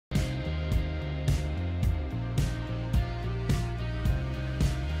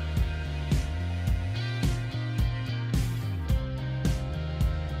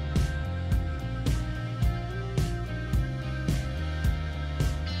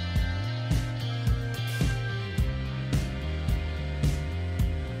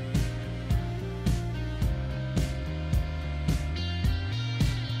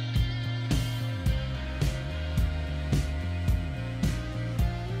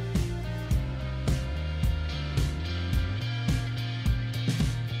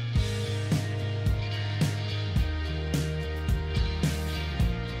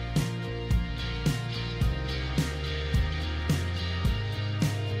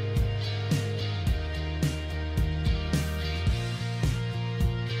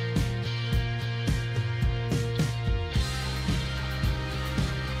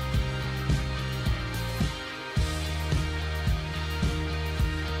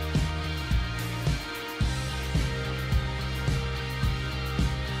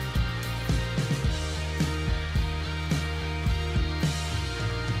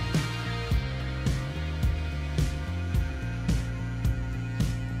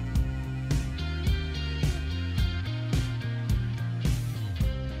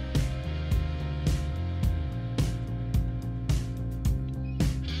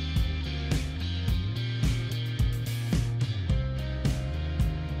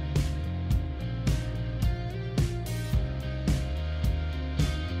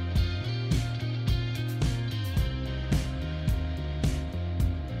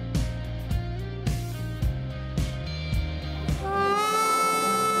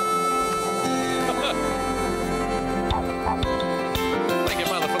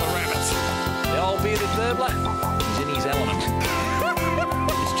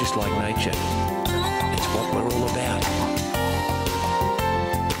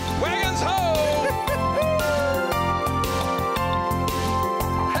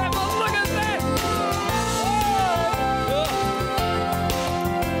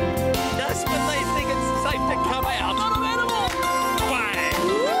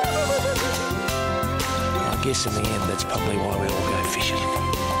guess in the end, that's probably why we all go fishing.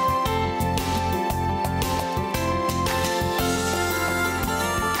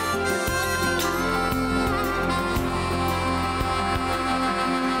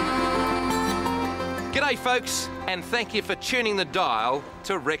 G'day folks, and thank you for tuning the dial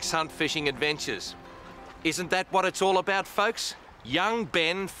to Rex Hunt Fishing Adventures. Isn't that what it's all about, folks? Young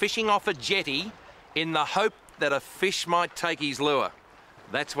Ben fishing off a jetty in the hope that a fish might take his lure.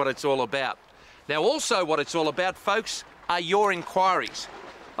 That's what it's all about. Now also what it's all about, folks, are your inquiries.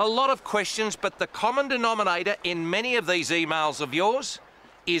 A lot of questions, but the common denominator in many of these emails of yours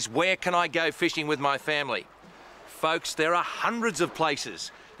is where can I go fishing with my family? Folks, there are hundreds of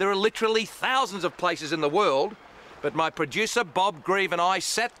places. There are literally thousands of places in the world, but my producer Bob Grieve and I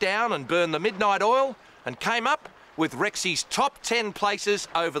sat down and burned the midnight oil and came up with Rexy's top 10 places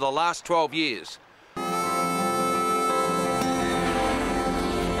over the last 12 years.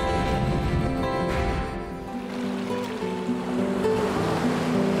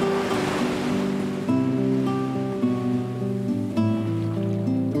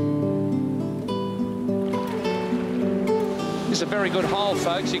 This is a very good hole,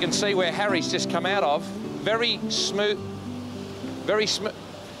 folks. You can see where Harry's just come out of. Very smooth, very smooth.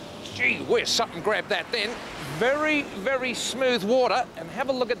 Gee whiz, something grabbed that then. Very, very smooth water. And have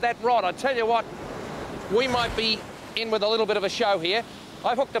a look at that rod. I tell you what, we might be in with a little bit of a show here.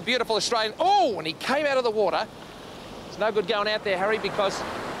 I've hooked a beautiful Australian. Oh, and he came out of the water. It's no good going out there, Harry, because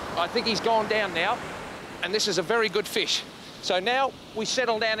I think he's gone down now. And this is a very good fish. So now we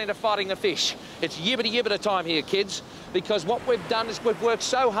settle down into fighting the fish. It's Yibbida Yibbida time here, kids, because what we've done is we've worked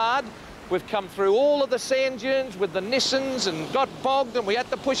so hard. We've come through all of the sand dunes with the Nissans and got bogged and we had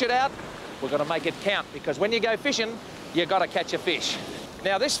to push it out. We've got to make it count because when you go fishing, you've got to catch a fish.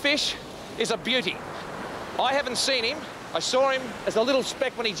 Now this fish is a beauty. I haven't seen him. I saw him as a little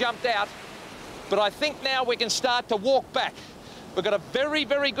speck when he jumped out, but I think now we can start to walk back. We've got a very,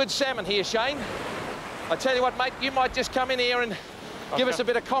 very good salmon here, Shane. I tell you what, mate, you might just come in here and give us a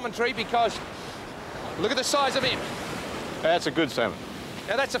bit of commentary because look at the size of him. That's a good salmon.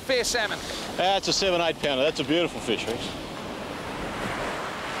 Now that's a fair salmon. That's a 7-8 pounder. That's a beautiful fish, Rex.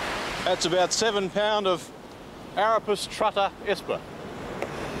 That's about 7 pound of Arapus Trutta Esper.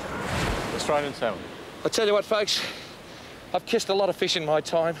 Australian salmon. I tell you what, folks, I've kissed a lot of fish in my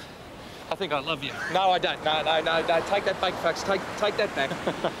time. I think I love you. No, I don't. No. Take that back, folks. Take that back.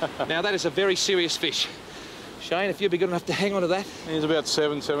 Now, that is a very serious fish. Shane, if you'd be good enough to hang on to that. He's about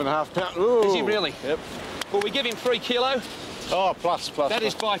 7.5 pounds. Ooh. Is he really? Yep. Will we give him 3 kilo? Oh, plus. That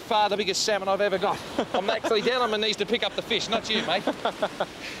is by far the biggest salmon I've ever got. I'm actually down on my knees to pick up the fish, not you, mate.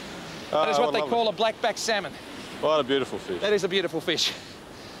 That is what they call a blackback salmon. What a beautiful fish. That is a beautiful fish.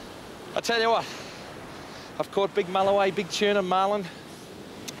 I tell you what, I've caught big mulloway, big tuna, marlin.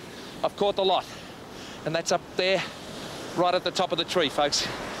 I've caught the lot. And that's up there, right at the top of the tree, folks.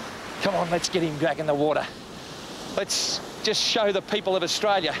 Come on, let's get him back in the water. Let's just show the people of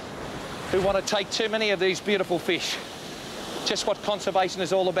Australia who want to take too many of these beautiful fish just what conservation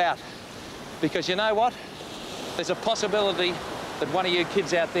is all about. Because you know what? There's a possibility that one of you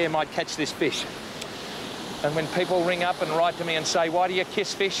kids out there might catch this fish. And when people ring up and write to me and say, why do you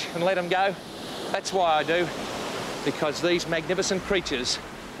kiss fish and let them go? That's why I do. Because these magnificent creatures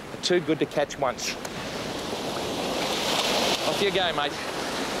are too good to catch once. Off you go, mate.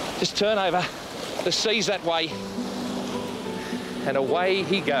 Just turn over. The sea's that way. And away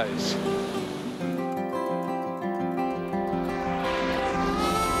he goes.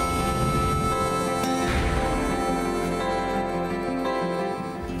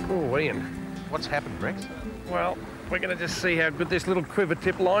 Oh, Ian. What's happened, Rex? Well, we're going to just see how good this little quiver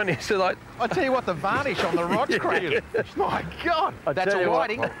tip line is. I tell you what, the varnish on the rod's cracking. My God, that's a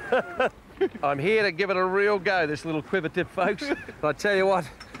whiting. I'm here to give it a real go, this little quiver tip, folks. I tell you what,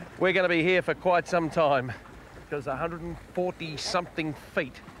 we're going to be here for quite some time because 140-something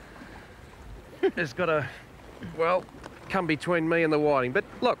feet has got to, well, come between me and the whiting. But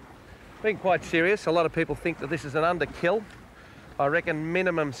look, being quite serious, a lot of people think that this is an underkill. I reckon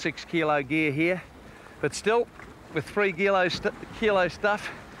minimum 6 kilo gear here, but still, with 3 kilo stuff,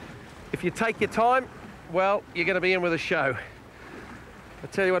 if you take your time, well, you're going to be in with a show. I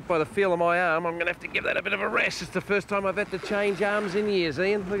tell you what, by the feel of my arm, I'm going to have to give that a bit of a rest. It's the first time I've had to change arms in years,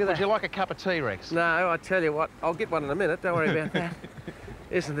 Ian. Look at that. Would you like a cup of tea, Rex? No, I tell you what, I'll get one in a minute. Don't worry about that.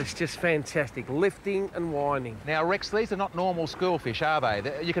 Isn't this just fantastic? Lifting and winding. Now, Rex, these are not normal school fish, are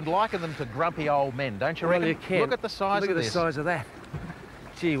they? You can liken them to grumpy old men, don't you reckon? Well, you can. Look at the size of this. Look at the size of that.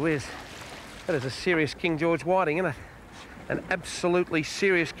 Gee whiz. That is a serious King George whiting, isn't it? An absolutely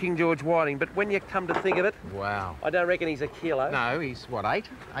serious King George whiting. But when you come to think of it... Wow. I don't reckon he's a kilo. No, he's, what,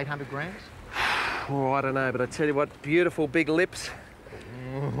 800 grams? Oh, I don't know, but I tell you what, beautiful big lips.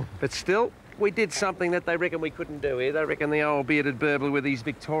 But still, we did something that they reckon we couldn't do here. They reckon the old bearded burbler with his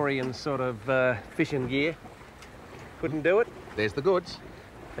Victorian sort of fishing gear couldn't do it. There's the goods.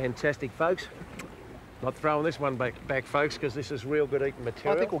 Fantastic, folks. Not throwing this one back folks, because this is real good eating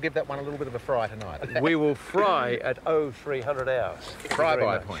material. I think we'll give that one a little bit of a fry tonight. We will fry at 0300 hours. Fry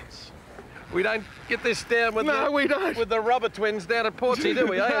by points. We don't get this down with we don't. With the rubber twins down at Portsea, do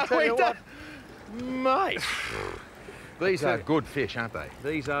we? No, we don't. Mate. These are good fish, aren't they?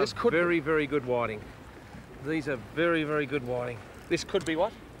 These are very, very good whiting. These are very, very good whiting. This could be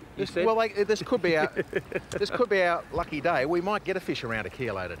what? This could be our lucky day. We might get a fish around 1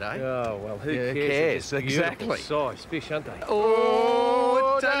 kilo today. Oh well, who Yeah, cares? Exactly. Size fish, aren't they?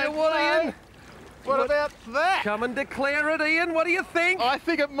 Oh, tell you what, Ian. What about that? Come and declare it, Ian. What do you think? I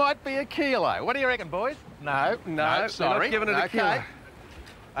think it might be 1 kilo. What do you reckon, boys? No, sorry. Not giving it a kilo.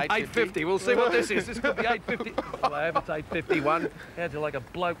 850. We'll see what this is. This could be 850. Well, I hope it's 851. How'd you like a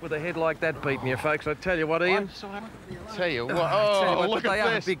bloke with a head like that beating you, folks? I tell you what, Ian. Tell you what. Look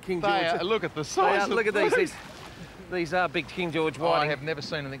at this. Big King George. Look at the size. Look at these. These are big King George whiting. I have never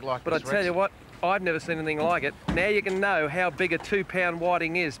seen anything like this. But I tell you what, I've never seen anything like it. Now you can know how big a 2-pound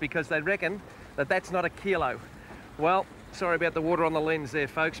whiting is, because they reckon that that's not 1 kilo. Well, sorry about the water on the lens there,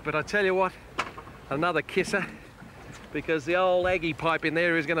 folks, but I tell you what, another kisser. Because the old Aggie pipe in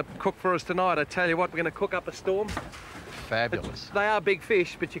there is going to cook for us tonight. I tell you what, we're going to cook up a storm. Fabulous. They are big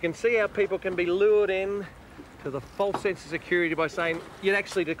fish, but you can see how people can be lured in to the false sense of security by saying you'd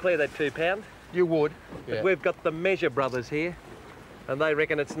actually declare that 2 pound. You would. But Yeah. we've got the Measure brothers here, and they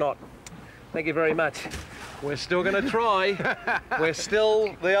reckon it's not. Thank you very much. We're still going to try. We're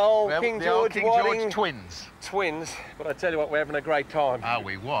still the old King George whiting twins. But I tell you what, we're having a great time. Are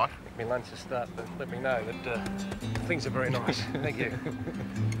we what? My lunch is starting to let me know that things are very nice. Thank you.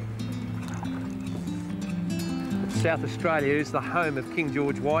 South Australia is the home of King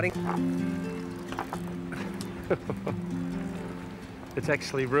George whiting. It's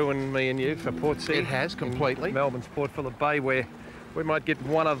actually ruined me and you for Portsea. It has, completely. Melbourne's Port Phillip Bay, where we might get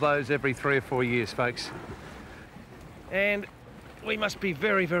one of those every 3 or 4 years, folks. And we must be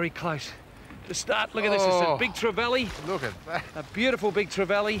very, very close to start. Look at this, it's a big Trevally. Look at that. A beautiful big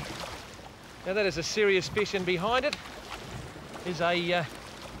Trevally. Now that is a serious fish, and behind it is a,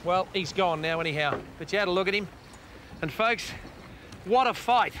 well, he's gone now anyhow, but you had a look at him. And folks, what a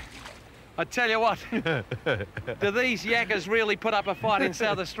fight. I tell you what, do these yakkers really put up a fight in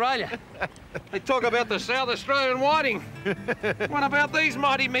South Australia? They talk about the South Australian whiting. What about these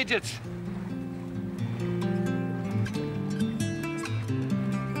mighty midgets?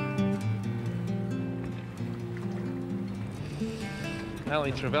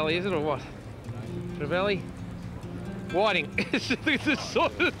 Only Trevally, is it, or what? Trevally? Whiting. Look at the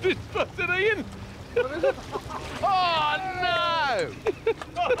size of this bastard, Ian. What is it? Oh, no!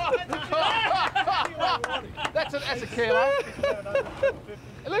 That's a kilo.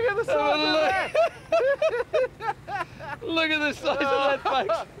 Look at the size of that. Look at the size of that,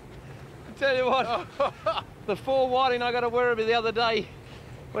 folks. I tell you what, the 4 whiting I got to worry the other day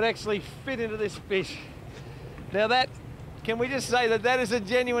would actually fit into this fish. Now that, can we just say that that is a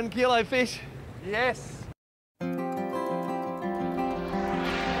genuine kilo fish? Yes.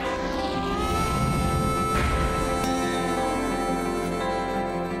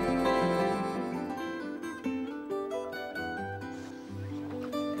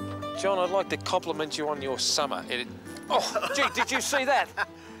 John, I'd like to compliment you on your summer. Oh, gee, did you see that?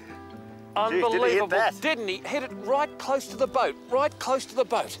 Unbelievable. Didn't he? Hit it right close to the boat, right close to the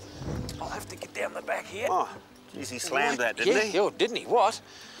boat. I'll have to get down the back here. Oh, geez, he slammed that, didn't he? Yeah, didn't he? What?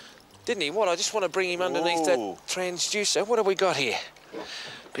 Didn't he? What? I just want to bring him underneath that transducer. What have we got here?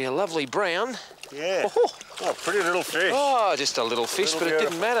 Be a lovely brown. Yeah. Oh, pretty little fish. Oh, just a little fish, but it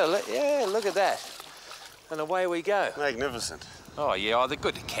didn't matter. Yeah, look at that. And away we go. Magnificent. Oh, yeah, they're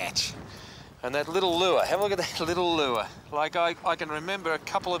good to catch. And that little lure, have a look at that little lure. Like, I can remember a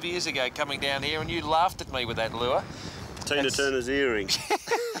couple of years ago coming down here and you laughed at me with that lure. Tina Turner's earring.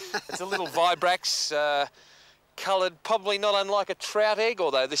 It's a little Vibrax, coloured, probably not unlike a trout egg,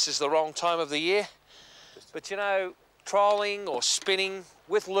 although this is the wrong time of the year. But you know, trolling or spinning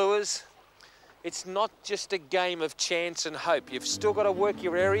with lures, it's not just a game of chance and hope. You've still got to work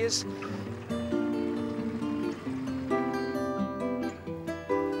your areas.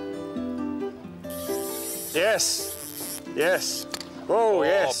 Yes. Yes. Oh,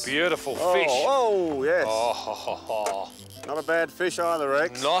 yes. Oh, beautiful fish. Oh, yes. Oh, ho, ho, ho. Not a bad fish either,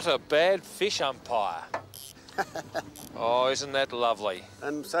 Rex. Not a bad fish, umpire. Oh, isn't that lovely?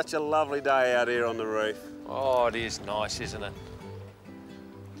 And such a lovely day out here on the reef. Oh, it is nice, isn't it?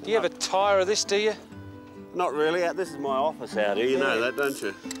 Do you ever tire of this, do you? Not really. This is my office out here. You know that, don't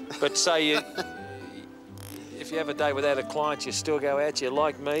you? But say if you have a day without a client, you still go out. You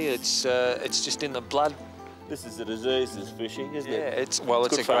like me, it's just in the blood. This is a disease, this fishing, isn't it? Yeah, it's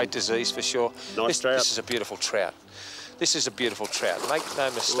a great disease for sure. Nice trout. This is a beautiful trout. This is a beautiful trout. Make no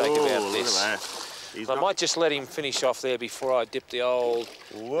mistake about this. Look at that. I might just let him finish off there before I dip the old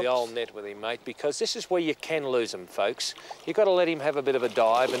net with him, mate, because this is where you can lose him, folks. You've got to let him have a bit of a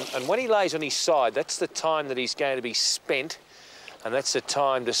dive, and when he lays on his side, that's the time that he's going to be spent, and that's the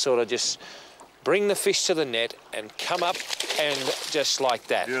time to sort of just bring the fish to the net and come up and just like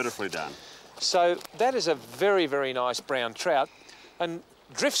that. Beautifully done. So that is a very, very nice brown trout. And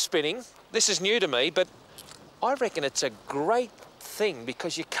drift spinning, this is new to me, but I reckon it's a great thing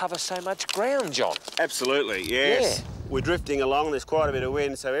because you cover so much ground, John. Absolutely, Yes. Yeah. We're drifting along, there's quite a bit of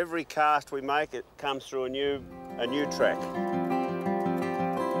wind, so every cast we make, it comes through a new track.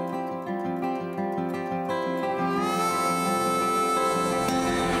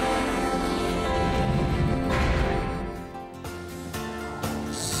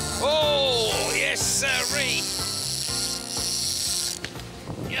 Oh, yes, sirree.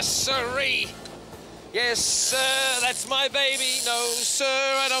 Yes, sirree. Yes, sir, that's my baby. No, sir,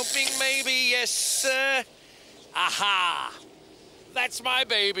 I don't think maybe. Yes, sir. Aha! That's my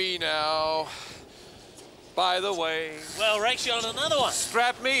baby now. By the way... Well, Rexy, on another one.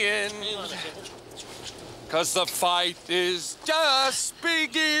 Strap me in. Hang on a second. 'Cause the fight is just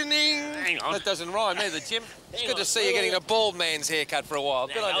beginning. Hang on. That doesn't rhyme either, Jim. It's good to see you getting a bald man's haircut for a while.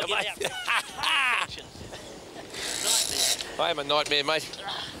 Good on you, mate. I am a nightmare, mate.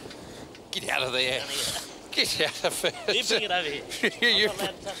 Get out of there. Get out of it. You bring it over here. You I'm not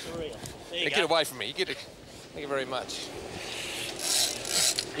allowed to touch the reel. There you go. get away from me. Get it. Thank you very much.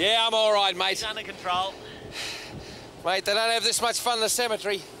 Yeah, I'm all right, mate. He's under control. Mate, they don't have this much fun in the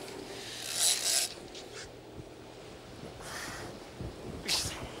cemetery.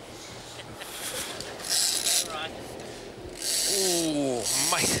 All right. Ooh,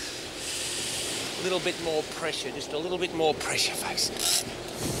 mate. A little bit more pressure, just a little bit more pressure, folks.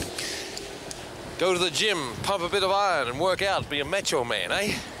 Go to the gym, pump a bit of iron and work out, be a macho man,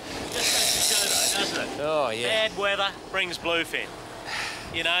 eh? Just goes to show, though, doesn't it? Oh, yeah. Bad weather brings bluefin.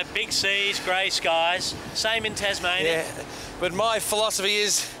 You know, big seas, grey skies. Same in Tasmania. Yeah, but my philosophy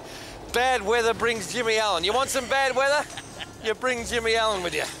is bad weather brings Jimmy Allen. You want some bad weather? You bring Jimmy Allen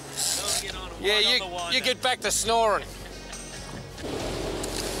with you. Get on Yeah, right on the winder. you get back to snoring.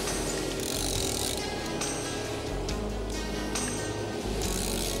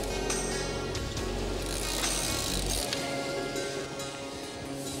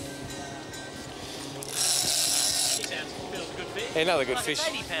 Yeah, another good Like fish.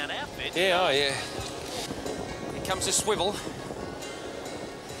 an 80-pound outfit. Yeah, oh yeah. Here comes a swivel.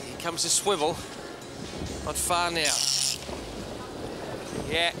 Here comes a swivel. Not far now.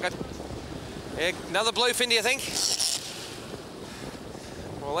 Yeah, another bluefin, do you think?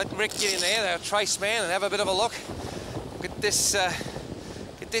 Well, let Rick get in there, our trace man, and have a bit of a look. Get this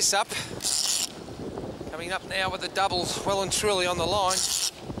up. Coming up now with the doubles well and truly on the line.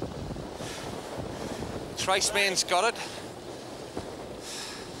 Trace man's got it.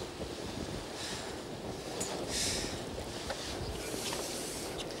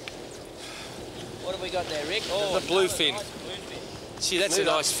 What have we got there, Rick? Oh, The bluefin. nice bluefin. Gee, that's a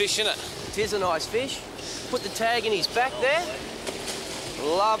nice fish, isn't it? It is a nice fish. Put the tag in his back there.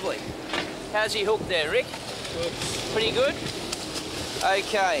 Lovely. How's he hooked there, Rick? Good. Pretty good?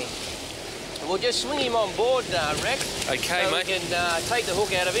 Okay. We'll just swing him on board, Rex. Okay, so mate. we can take the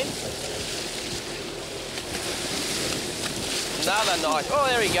hook out of him. Another nice. Oh,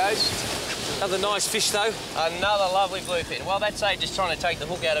 there he goes. Another nice fish, though. Another lovely bluefin. Well, that's just trying to take the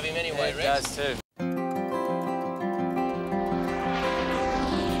hook out of him anyway, It Rex. does too.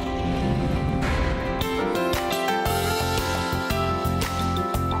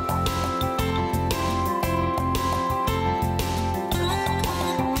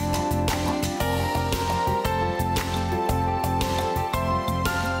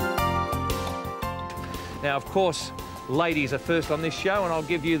 Now, of course, ladies are first on this show, and I'll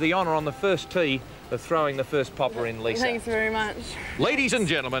give you the honour on the first tee of throwing the first popper in, Lisa. Thanks very much. Ladies and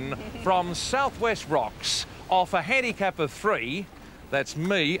gentlemen, from Southwest Rocks, off a handicap of 3, that's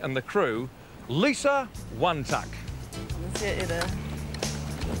me and the crew, Lisa One-Tuck. Let's get you there.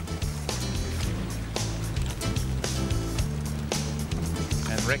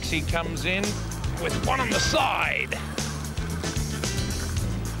 And Rexy comes in with one on the side.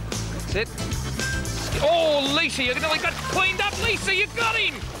 That's it. Oh, Lisa, you nearly got cleaned up. Lisa, you got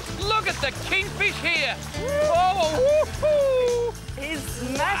him. Look at the kingfish here. Oh, woohoo. He's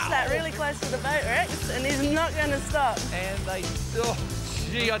smashed lashed that really close to the boat, Rex, and he's not going to stop. And they, oh,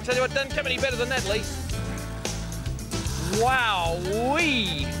 gee, I tell you what, doesn't come any better than that, Lise.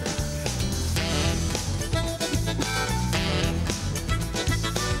 Wow-wee.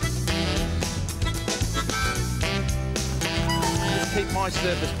 Keep my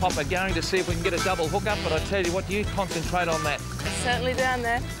surface popper going to see if we can get a double hookup, but I tell you what, you concentrate on that. It's certainly down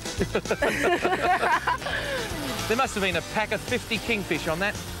there. There must have been a pack of 50 kingfish on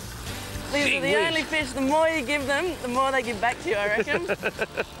that. These are the only fish, the more you give them, the more they give back to you, I reckon.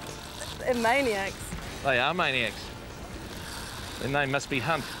 They're maniacs. They are maniacs. Their name must be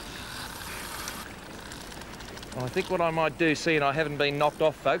Hunt. Well, I think what I might do, seeing I haven't been knocked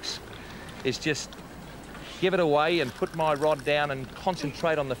off, folks, is just give it away and put my rod down and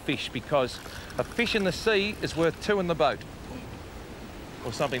concentrate on the fish, because a fish in the sea is worth 2 in the boat.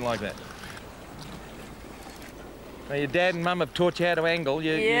 Or something like that. Now, your dad and mum have taught you how to angle.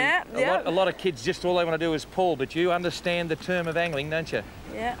 A lot of kids, just all they want to do is pull, but you understand the term of angling, don't you?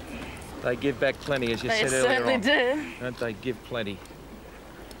 Yeah. They give back plenty, as you said earlier on. They certainly do. Don't they give plenty?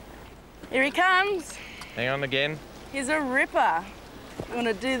 Here he comes. Hang on again. He's a ripper. You want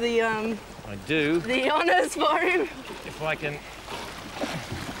to do the I do. the honours for him? If I can.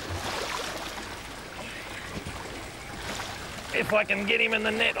 If I can get him in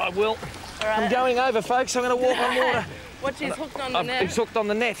the net, I will. All right. I'm going over, folks. I'm going to walk on water. Watch, he's hooked on the net. He's hooked on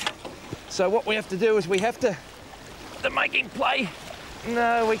the net. So what we have to do is we have to make him play.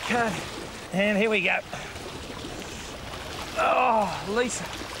 No, we can't. And here we go. Oh, Lisa.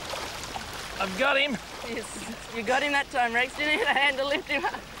 I've got him. Yes, you got him that time, Rex. You need a hand to lift him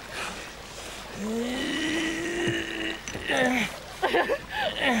up.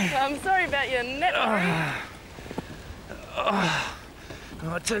 I'm sorry about your net,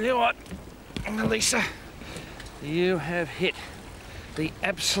 I'll tell you what, Lisa, you have hit the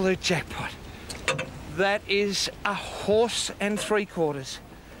absolute jackpot. That is a horse and 3/4.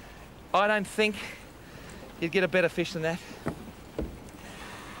 I don't think you'd get a better fish than that.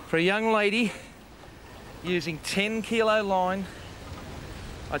 For a young lady using 10-kilo line,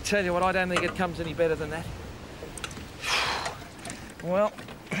 I tell you what, I don't think it comes any better than that. Well,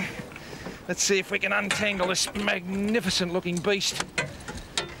 let's see if we can untangle this magnificent looking beast.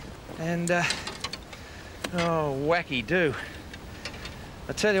 And, oh, wacky do.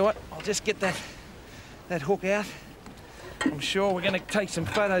 I tell you what, I'll just get that hook out. I'm sure we're going to take some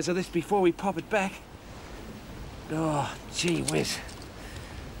photos of this before we pop it back. Oh, gee whiz.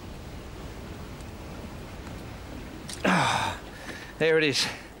 Oh, there it is.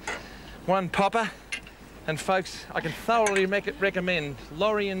 One popper. And folks, I can thoroughly recommend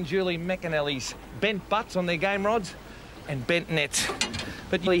Laurie and Julie McAnally's bent butts on their game rods and bent nets.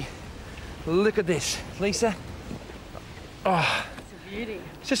 But look at this, Lisa. Oh, it's a beauty.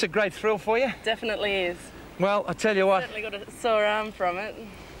 It's just a great thrill for you. Definitely is. Well, I tell you what. Certainly got a sore arm from it.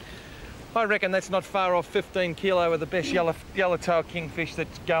 I reckon that's not far off 15 kilo of the best yellowtail kingfish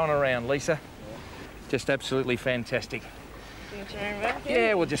that's going around, Lisa. Yeah. Just absolutely fantastic.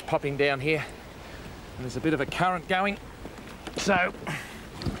 Yeah, we'll just pop him down here. And there's a bit of a current going, so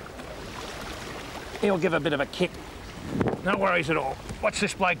he'll give a bit of a kick. No worries at all. Watch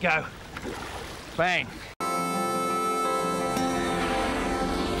this bloke go. Bang.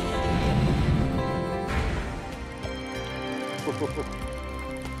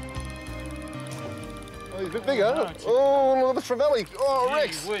 Oh, he's a bit bigger. Oh, look at the Trevally. Oh, Gee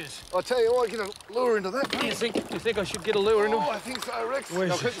Rex. whiz. I tell you what, get a lure into that. You think I should get a lure into him? Oh, I think so, Rex.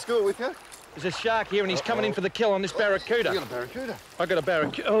 Where's I'll keep the score with you. There's a shark here and he's coming in for the kill on this barracuda. You got a barracuda? I got a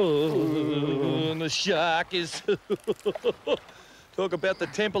barracuda. Oh, and the shark is... Talk about the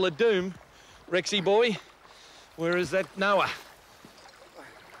Temple of Doom. Rexy boy, where is that Noah?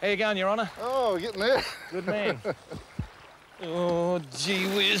 How you going, Your Honour? Oh, we're getting there. Good man. Oh, gee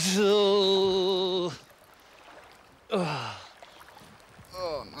whiz. Oh,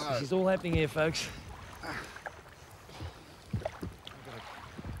 Oh, no. this is all happening here, folks.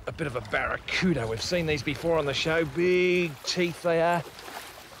 A bit of a barracuda. We've seen these before on the show. Big teeth they are.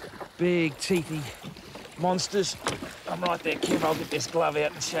 Big teethy monsters. I'm right there, Kim. I'll get this glove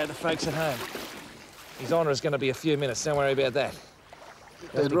out and show the folks at home. His Honour is going to be a few minutes. Don't worry about that.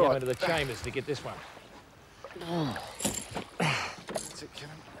 You'll have to go into the chambers to get this one. That's it,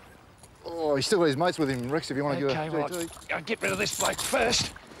 Kevin. Oh, he's still got his mates with him, Rex, if you want to Okay, give a well, GT. I'll get rid of this bloke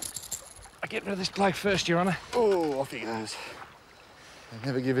first. Your Honour. Oh, off he goes. They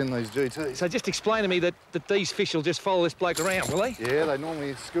never give in these GTs. So just explain to me that these fish will just follow this bloke around, will they? Yeah, they normally,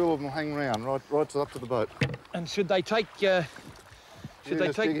 a school of them will hang around right up to the boat. And should they take... Jig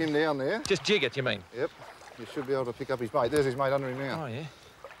him down there. Just jig it, you mean? Yep. You should be able to pick up his mate. There's his mate under him now. Oh, yeah.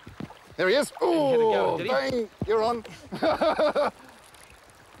 There he is. Oh, bang! You're on.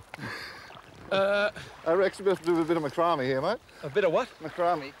 Rex, you best do a bit of macrame here, mate. A bit of what?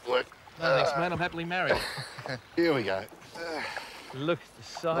 Macrame. Look. No, thanks, mate. I'm happily married. Here we go. Look at the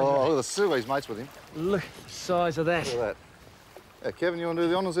size Oh, of look at the Sue, he's mates with him. Look at the size of that. Look at that. Hey, Kevin, you want to do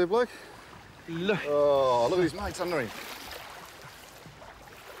the honours there, bloke? Look. Oh, look at his mates under him.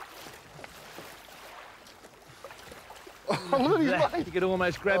 Oh, look at his mate. You could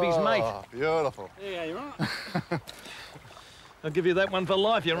almost grab his mate. Beautiful. Yeah, you're right. I'll give you that one for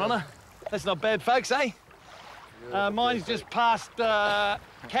life, Your Honour. That's not bad, folks, eh? Mine's just past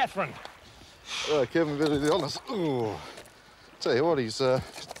Catherine. Oh, Kevin, better do the honours. Ooh. Tell you what, he's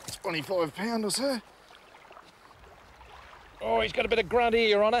 25 pound or so. Oh, he's got a bit of grunt here,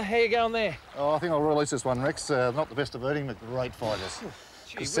 Your Honour. How you going there? Oh, I think I'll release this one, Rex. Not the best of eating, but great fighters.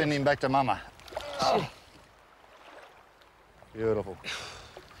 Just send him back to Mama. Oh. Beautiful.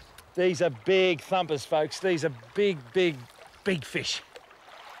 These are big thumpers, folks. These are big, big, big fish.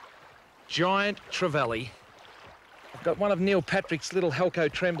 Giant Trevally. I've got one of Neil Patrick's little Helco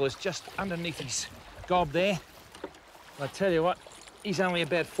tremblers just underneath his gob there. I tell you what, he's only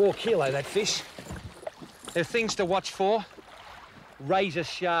about 4 kilo, that fish. There are things to watch for. Razor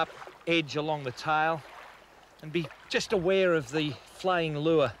sharp edge along the tail, and be just aware of the flaying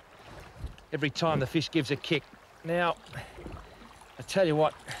lure every time the fish gives a kick. Now, I tell you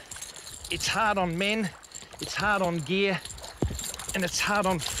what, it's hard on men, it's hard on gear, and it's hard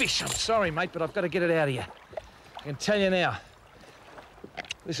on fish. I'm sorry, mate, but I've got to get it out of you. I can tell you now,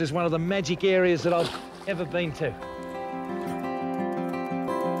 this is one of the magic areas that I've ever been to.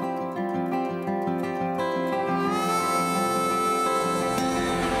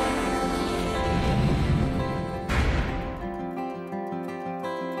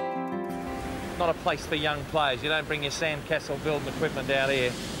 Not a place for young players. You don't bring your sandcastle building equipment out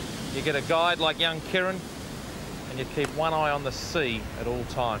here. You get a guide like young Kieran, and you keep one eye on the sea at all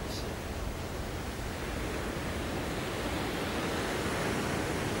times.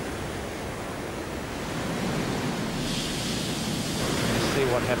 See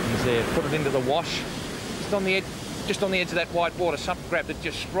what happens there. Put it into the wash. Just on the edge of that white water. Something grabbed it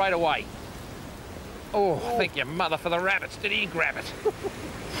just straight away. Oh, thank your mother for the rabbits. Did he grab it?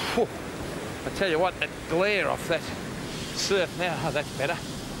 I tell you what, that glare off that surf now, oh, that's better.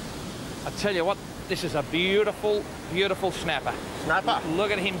 I tell you what, this is a beautiful, beautiful snapper. Snapper?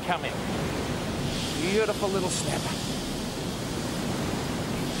 Look at him come in. Beautiful little snapper.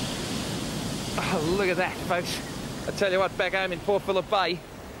 Oh, look at that, folks. I tell you what, back home in Port Phillip Bay,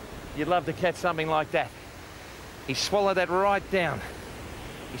 you'd love to catch something like that. He swallowed that right down.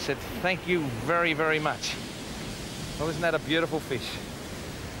 He said, thank you very, very much. Well, isn't that a beautiful fish?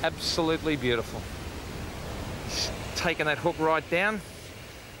 Absolutely beautiful. He's taken that hook right down.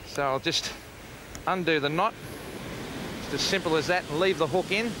 So I'll just undo the knot. It's as simple as that, and leave the hook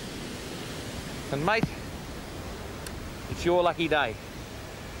in. And mate, it's your lucky day.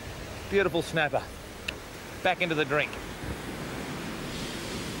 Beautiful snapper. Back into the drink.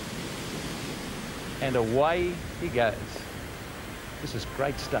 And away he goes. This is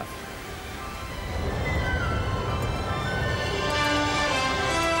great stuff.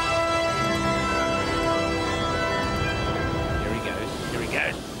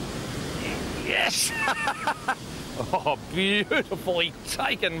 Yes! Oh, beautifully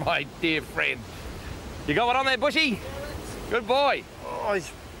taken, my dear friend. You got one on there, Bushy? Good boy. Oh,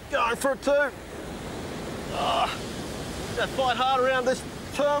 he's going for it too. Oh, got to fight hard around this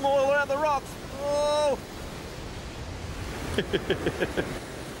turmoil around the rocks. Oh!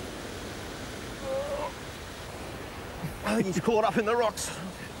 I think he's caught up in the rocks.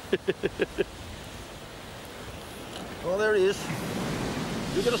 Oh, there he is.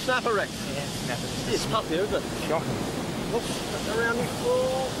 You got a snapper, Rex? Yeah, snapper. It's tough here, isn't it? Shocking. Oops, around him.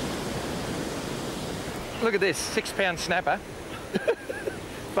 Oh. Look at this, 6-pound snapper.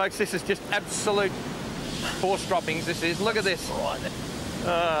 Folks, this is just absolute force droppings, this is. Look at this.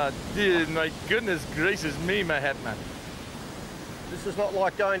 Oh, dear, my goodness gracious me, Mahatma. This is not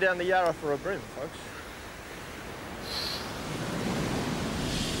like going down the Yarra for a bream, folks.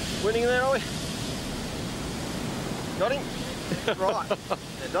 Winning there, are we? Got him? Right.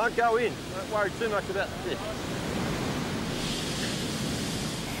 Now, don't go in. Don't worry too much about this.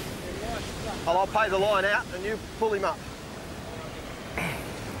 I'll pay the line out and you pull him up.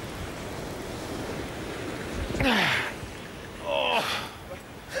 Oh.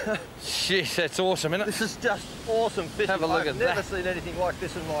 Jeez, that's awesome, isn't it? This is just awesome fishing. Have a look at that. I've never seen anything like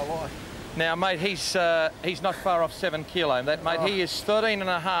this in my life. Now, mate, he's not far off 7 kilo. That, mate, he is 13 and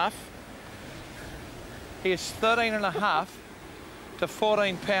a half. He is 13 and a half the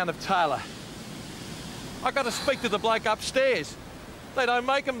 14-pounder Taylor. I got to speak to the bloke upstairs. They don't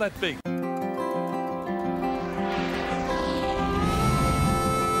make them that big.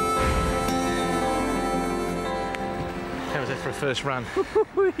 How was that for a first run?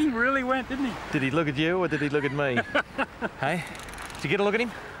 He really went, didn't he? Did he look at you or did he look at me? Hey? Did you get a look at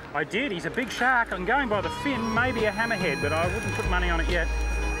him? I did. He's a big shark. I'm going by the fin, maybe a hammerhead, but I wouldn't put money on it yet.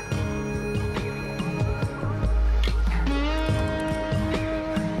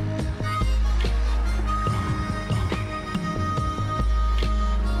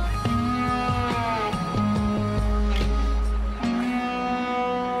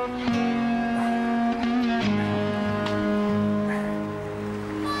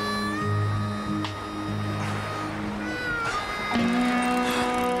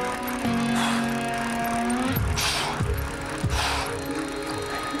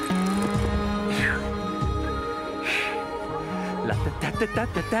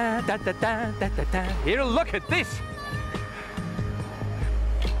 Here, look at this.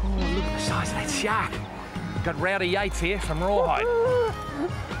 Oh, look at the size of that shark. Got Rowdy Yates here from Rawhide.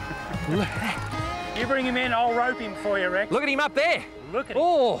 You bring him in, I'll rope him for you, Rex. Look at him up there. Look at him.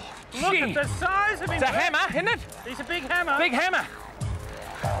 Oh, look gee. at the size of him. It's a hammer, isn't it? He's a big hammer. Big hammer.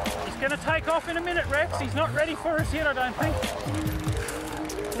 He's going to take off in a minute, Rex. He's not ready for us yet, I don't think.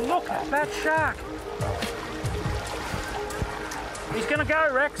 Look at that shark. He's going to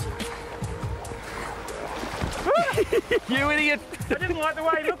go, Rex. You idiot. I didn't like the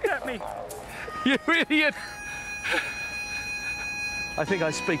way he looked at me. You idiot. I think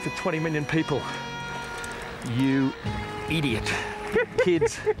I speak for 20 million people. You idiot.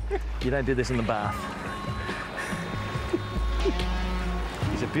 Kids, you don't do this in the bath.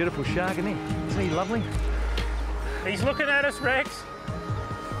 He's a beautiful shark, isn't he? Isn't he lovely? He's looking at us, Rex.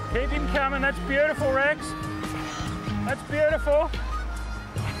 Keep him coming. That's beautiful, Rex. That's beautiful.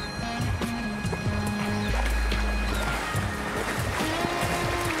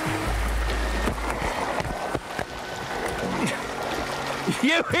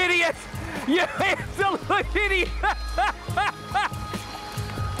 You idiot! You absolute idiot!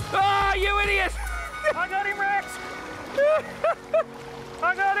 Oh, you idiot! I got him, Rex!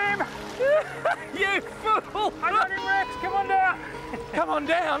 I got him! You fool! I got him, Rex! Come on down! Come on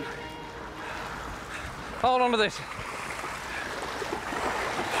down! Hold on to this.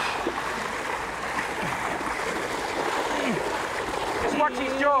 Just watch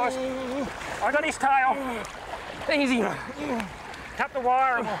his jaws. I got his tail. Easy. Cut the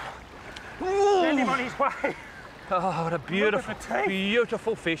wire and we'll send him on his way. Oh, what a beautiful,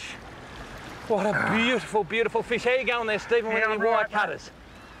 beautiful fish. What a beautiful, beautiful fish. How you going there, Stephen, with any wire cutters?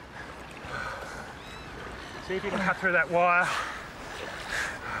 See if you can cut through that wire.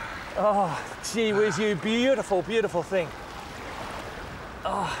 Oh, gee whiz, you beautiful, beautiful thing.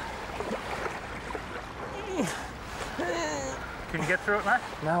 Oh. Can you get through it, mate?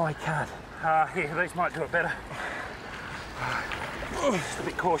 No, I can't. Here, these might do it better. Just a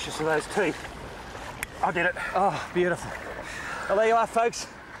bit cautious of those teeth. I did it. Oh, beautiful. Well, there you are, folks.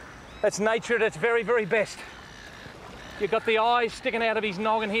 That's nature at its very, very best. You've got the eyes sticking out of his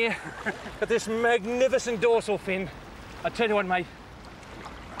noggin here. Got this magnificent dorsal fin. I tell you what, mate,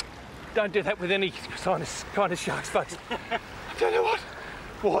 don't do that with any kind of sharks, folks. I tell you what,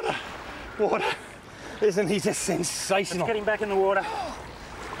 water. Isn't he just sensational? Let's get him back in the water.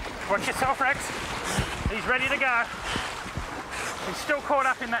 Watch yourself, Rex. He's ready to go. He's still caught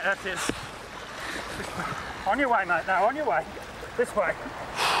up in that. That's it. On your way, mate. No, on your way. This way.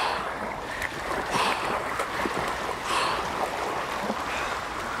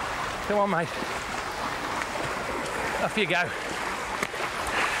 Come on, mate. Off you go.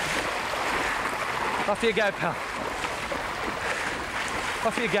 Off you go, pal.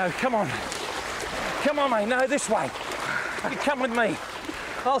 Off you go. Come on. Come on, mate. No, this way. You come with me.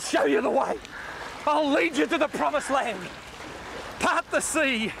 I'll show you the way. I'll lead you to the promised land. Part the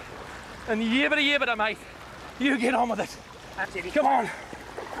sea. And yibbida yibbida, mate. You get on with it. That's it. Come on.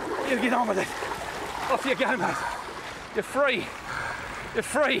 You get on with it. Off you go, mate. You're free. You're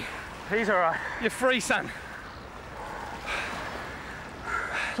free. He's all right. You're free, son.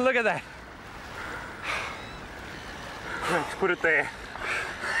 Look at that. Let's put it there.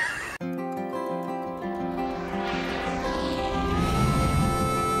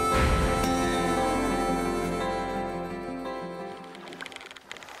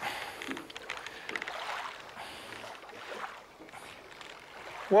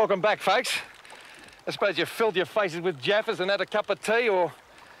 Welcome back, folks. I suppose you filled your faces with Jaffas and had a cup of tea or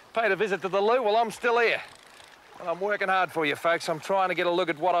paid a visit to the loo. Well, I'm still here. And I'm working hard for you, folks. I'm trying to get a look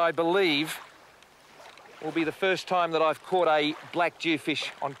at what I believe will be the first time that I've caught a black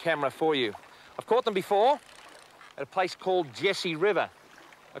jewfish on camera for you. I've caught them before at a place called Jessie River,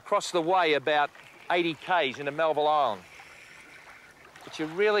 across the way about 80 k's into Melville Island. But you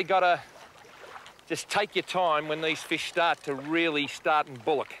really got to just take your time when these fish start to really start and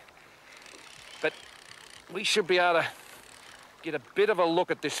bullock. But we should be able to get a bit of a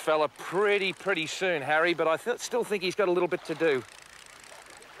look at this fella pretty soon, Harry, but I still think he's got a little bit to do.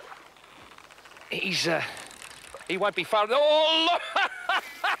 He won't be far. Oh, look!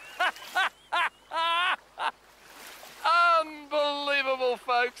 Unbelievable,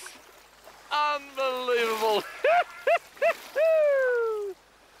 folks. Unbelievable.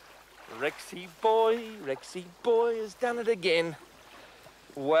 Rexy boy has done it again.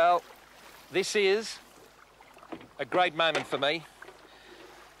 Well, this is a great moment for me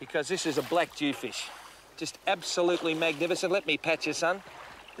because this is a black jewfish. Just absolutely magnificent. Let me pat you, son.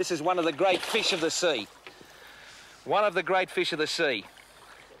 This is one of the great fish of the sea. One of the great fish of the sea.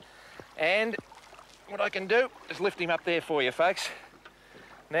 And what I can do is lift him up there for you, folks.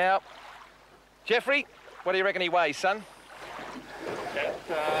 Now, Jeffrey, what do you reckon he weighs, son?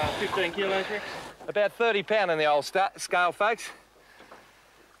 About 15 kilos, Rex. About 30 pound in the old scale, folks.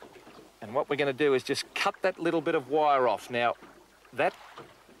 And what we're going to do is just cut that little bit of wire off. Now, that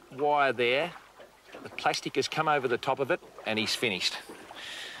wire there, the plastic has come over the top of it and he's finished.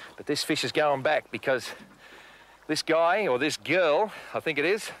 But this fish is going back because this guy, or this girl, I think it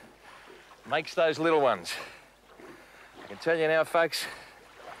is, makes those little ones. I can tell you now, folks,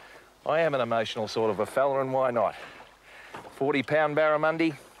 I am an emotional sort of a fella, and why not? 40-pound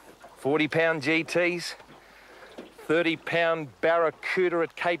barramundi, 40-pound GTs, 30-pound barracuda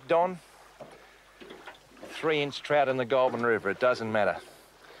at Cape Don, 3-inch trout in the Goulburn River. It doesn't matter.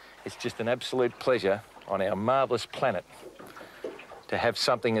 It's just an absolute pleasure on our marvellous planet to have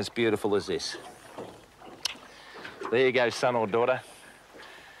something as beautiful as this. There you go, son or daughter.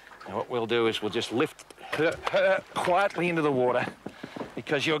 And what we'll do is we'll just lift her quietly into the water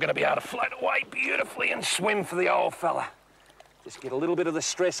because you're going to be able to float away beautifully and swim for the old fella. Just get a little bit of the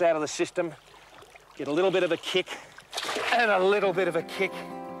stress out of the system, get a little bit of a kick, and a little bit of a kick.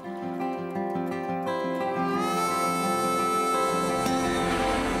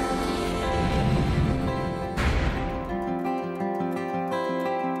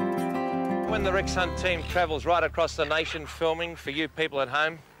 When the Rex Hunt team travels right across the nation filming for you people at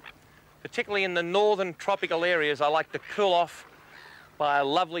home, particularly in the northern tropical areas, I like to cool off by a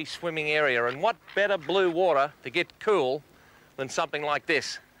lovely swimming area. And what better blue water to get cool than something like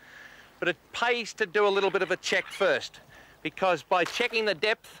this? But it pays to do a little bit of a check first, because by checking the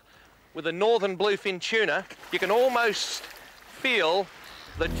depth with a northern bluefin tuna, you can almost feel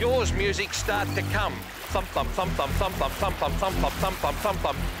the Jaws music start to come. Thump, thump, thump, thump, thump, thump, thump, thump, thump, thump, thump, thump, thump,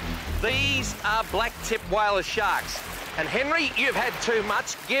 thump. These are black-tip whaler sharks. And Henry, you've had too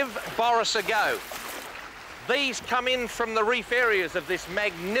much. Give Boris a go. These come in from the reef areas of this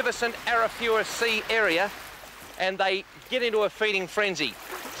magnificent Arafura Sea area, and they get into a feeding frenzy.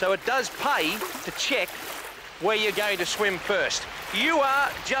 So it does pay to check where you're going to swim first. You are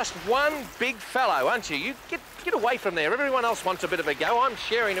just one big fellow, aren't you? You get away from there. Everyone else wants a bit of a go. I'm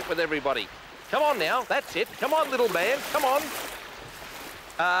sharing it with everybody. Come on now, that's it. Come on, little man, come on.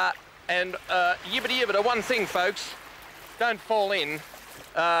 Yibbida Yibbida, one thing, folks, don't fall in.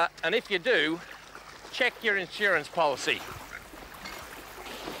 And if you do, check your insurance policy.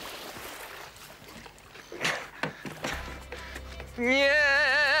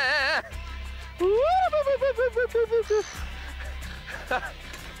 Yeah.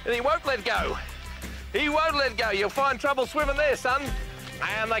 And he won't let go. He won't let go. You'll find trouble swimming there, son.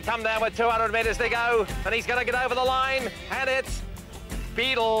 And they come down with 200 metres to go. And he's going to get over the line. And it's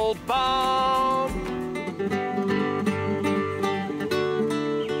Beetle Bomb.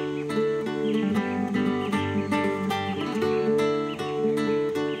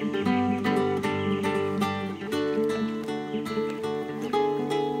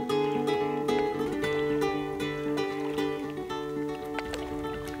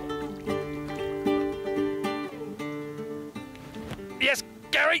 Yes,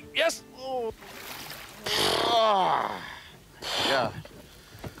 Gary, yes. Oh. Yeah.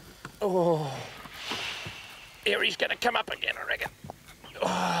 Oh. Here he's going to come up again, I reckon.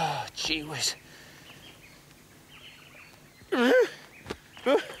 Oh, gee whiz.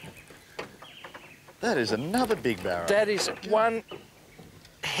 That is another big barrow. That is one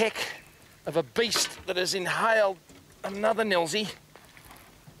heck of a beast that has inhaled another nilsy.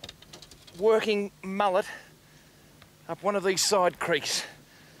 Working mullet up one of these side creeks.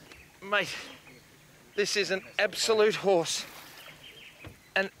 Mate, this is an absolute horse.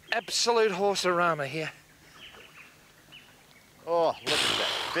 An absolute horse-orama here. Oh, look at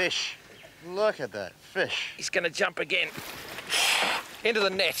that fish. Look at that fish. He's going to jump again. Into the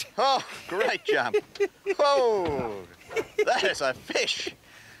net. Oh, great jump. Whoa, that is a fish.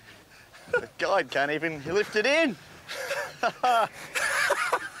 The guide can't even lift it in.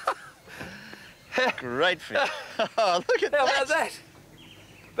 Great fish. Oh, look at that. How about that?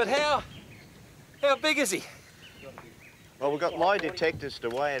 But how big is he? Well, we've got lie detectors to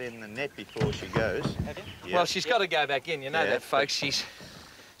weigh it in the net before she goes. Have you? Yeah. Well, she's got to go back in, you know that, folks. She's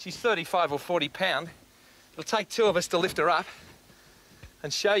 35 or 40 pound. It'll take two of us to lift her up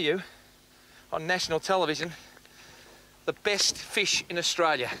and show you on national television the best fish in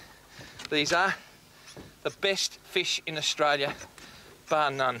Australia. These are the best fish in Australia, bar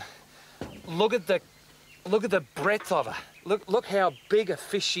none. Look at the breadth of her. Look how big a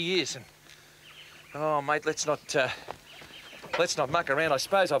fish she is. And, oh, mate, let's not muck around. I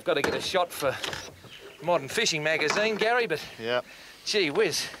suppose I've got to get a shot for Modern Fishing magazine, Gary, but yeah, gee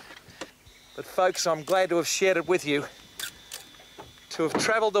whiz. But folks, I'm glad to have shared it with you, to have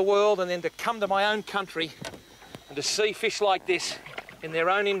travelled the world and then to come to my own country and to see fish like this in their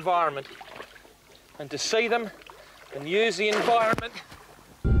own environment and to see them and use the environment.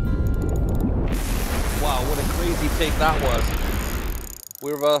 Wow, what a crazy take that was.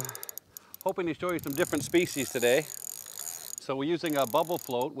 We're hoping to show you some different species today. So we're using a bubble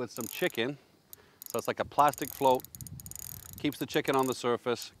float with some chicken. So it's like a plastic float, keeps the chicken on the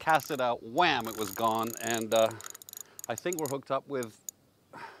surface, cast it out, wham, it was gone. And I think we're hooked up with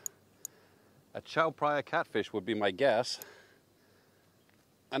a Chao Phraya catfish would be my guess.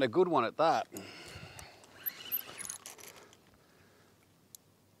 And a good one at that.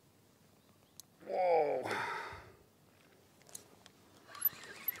 Whoa.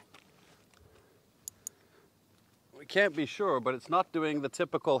 We can't be sure, but it's not doing the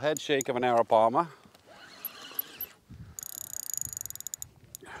typical head shake of an arapaima.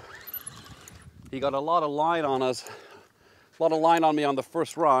 He got a lot of line on us, a lot of line on me on the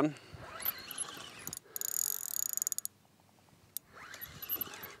first run.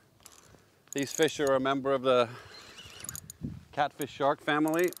 These fish are a member of the catfish shark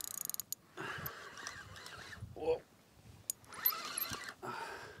family. Whoa.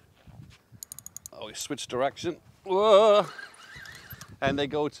 Oh, he switched direction. Whoa. And they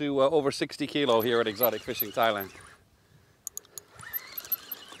go to over 60 kilo here at Exotic Fishing Thailand.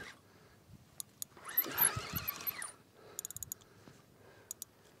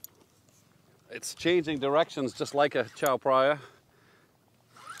 It's changing directions just like a Chao Phraya.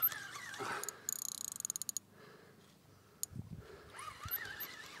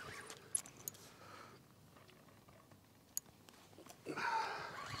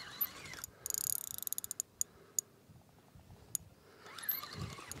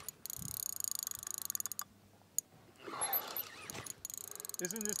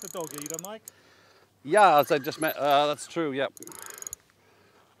 Isn't this the dog eater, Mike? Yeah, as I just met, that's true, yep.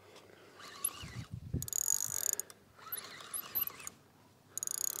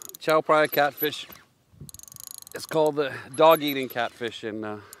 Chao Phraya catfish. It's called the dog-eating catfish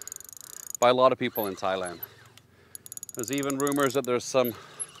by a lot of people in Thailand. There's even rumors that there's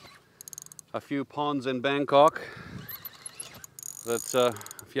a few ponds in Bangkok that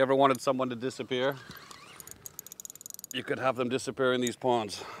if you ever wanted someone to disappear, you could have them disappear in these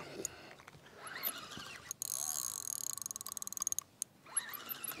ponds.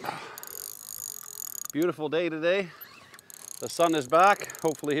 Beautiful day today. The sun is back,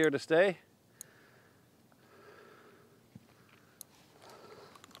 hopefully here to stay.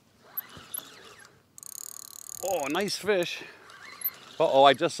 Oh, nice fish. Uh-oh,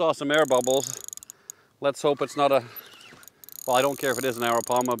 I just saw some air bubbles. Let's hope it's not a, well, I don't care if it is an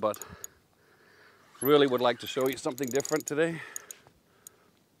arapaima, but really would like to show you something different today.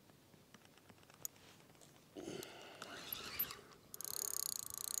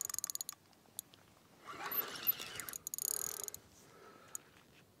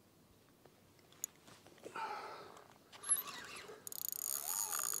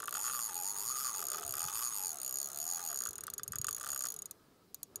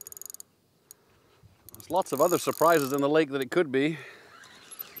 There's lots of other surprises in the lake that it could be.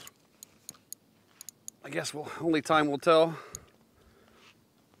 I guess only time will tell.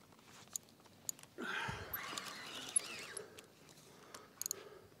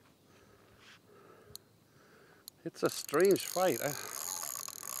 It's a strange fight.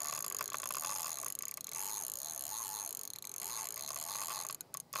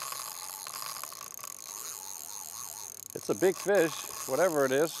 It's a big fish, whatever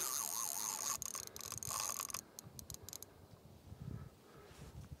it is.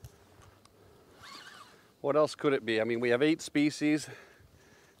 What else could it be? I mean, we have 8 species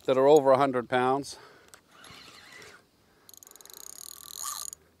that are over 100 pounds.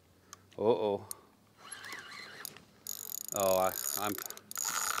 Uh-oh. Oh,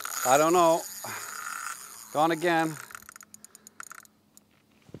 I don't know. Gone again.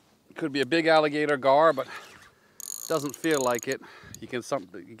 Could be a big alligator gar, but doesn't feel like it. You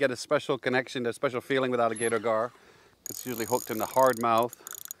get a special connection, a special feeling with alligator gar. It's usually hooked in the hard mouth.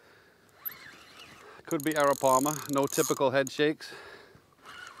 Could be Arapaima, no typical head shakes.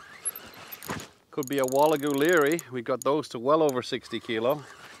 Could be a Wallagoot Leary. We got those to well over 60 kilo.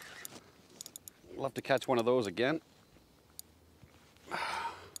 We'll have to catch one of those again.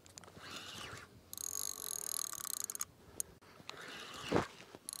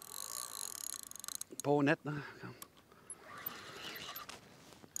 Bow net.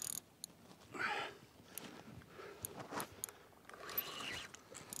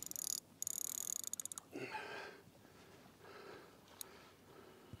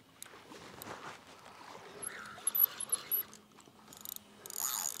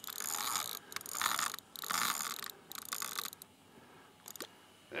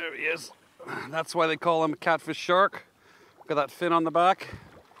 There he is. That's why they call him a catfish shark. Look at that fin on the back.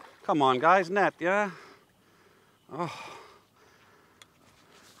 Come on, guys, net, yeah? Oh.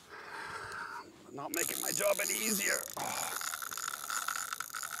 Not making my job any easier. Oh.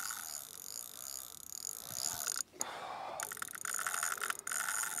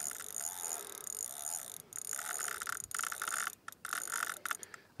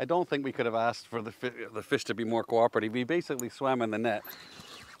 I don't think we could have asked for the fish to be more cooperative. We basically swam in the net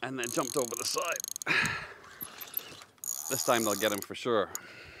and then jumped over the side. This time they'll get him for sure.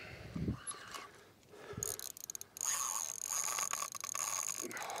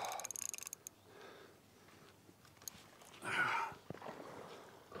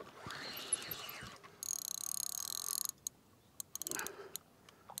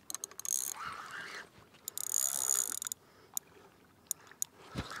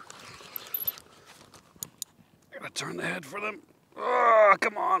 Gotta turn the head for them. Oh,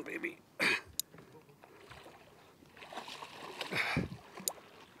 come on, baby.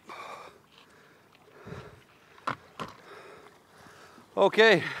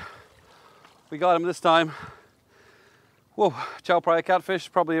 Okay, we got him this time. Whoa, Chao Phraya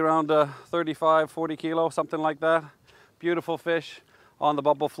catfish, probably around 35, 40 kilo, something like that. Beautiful fish on the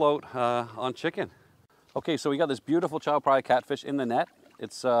bubble float on chicken. Okay, so we got this beautiful Chao Phraya catfish in the net.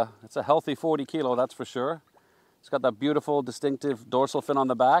 It's a healthy 40 kilo, that's for sure. It's got that beautiful, distinctive dorsal fin on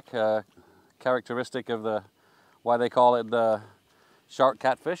the back, characteristic of why they call it the shark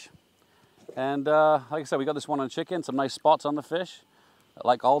catfish. And like I said, we got this one on chicken, some nice spots on the fish.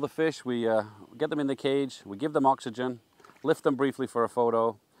 Like all the fish, we get them in the cage, we give them oxygen, lift them briefly for a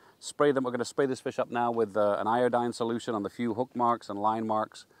photo, spray them. We're going to spray this fish up now with an iodine solution on the few hook marks and line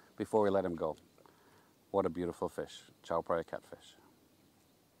marks before we let him go. What a beautiful fish, Chao Phraya catfish.